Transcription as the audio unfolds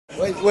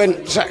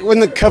When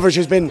the coverage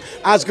has been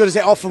as good as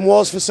it often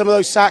was for some of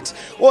those sacks,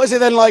 what is it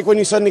then like when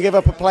you suddenly give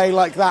up a play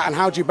like that, and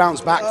how do you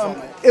bounce back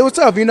from it? It was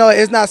tough,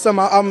 it's not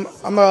something,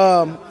 I'm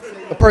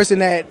a person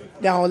that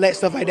don't let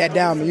stuff like that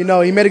down me.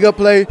 He made a good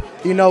play,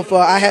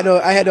 I had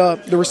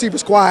the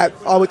receivers quiet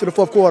all the way through the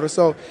fourth quarter,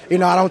 so, I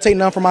don't take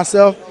none from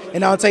myself,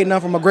 and I don't take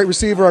none from a great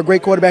receiver or a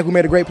great quarterback who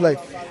made a great play.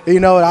 I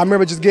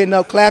remember just getting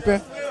up,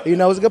 clapping. It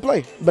was a good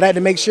play. But I had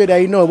to make sure that,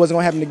 it wasn't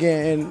going to happen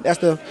again. And that's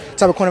the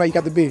type of cornerback you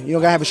got to be. You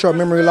don't got to have a short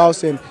memory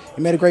loss, and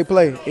you made a great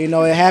play. It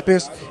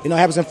happens. It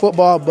happens in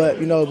football, but,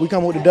 we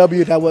come with the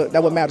W, that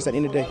what matters at the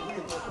end of the day.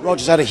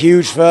 Rodgers had a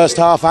huge first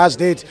half, as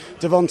did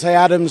Devontae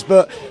Adams,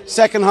 but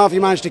second half you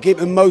managed to keep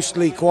them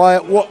mostly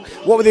quiet. What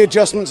were the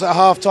adjustments at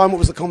halftime? What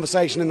was the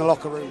conversation in the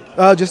locker room?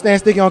 Just stand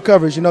sticky on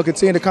coverage,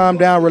 continue to calm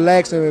down,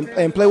 relax,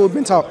 and play what we've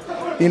been taught.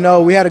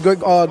 We had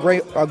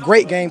a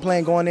great game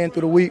plan going in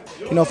through the week,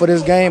 for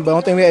this game, but the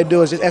only thing we had to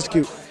do is just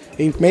execute.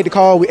 He made the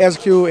call, we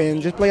execute,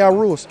 and just play our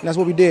rules. And that's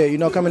what we did.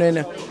 Coming in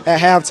at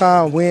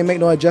halftime, we didn't make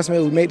no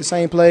adjustment. We made the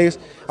same plays.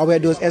 All we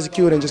had to do is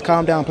execute and just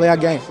calm down, play our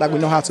game like we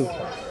know how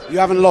to. You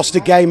haven't lost a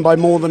game by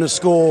more than a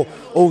score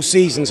all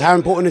seasons. How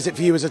important is it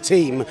for you as a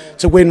team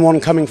to win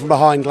one coming from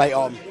behind late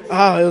on? It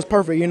was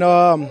perfect.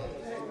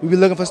 We've been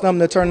looking for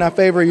something to turn in our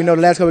favor. The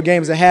last couple of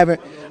games that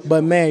haven't.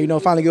 But, man,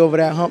 finally get over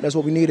that hump. That's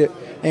what we needed.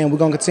 And we're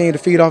going to continue to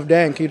feed off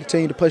that and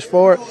continue to push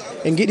forward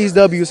and get these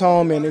W's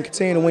home and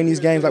continue to win these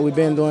games like we've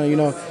been doing,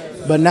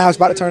 But now it's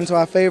about to turn into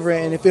our favor,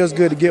 and it feels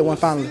good to get one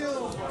finally.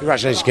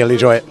 Congratulations, Gil.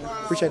 Enjoy it.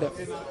 Appreciate that.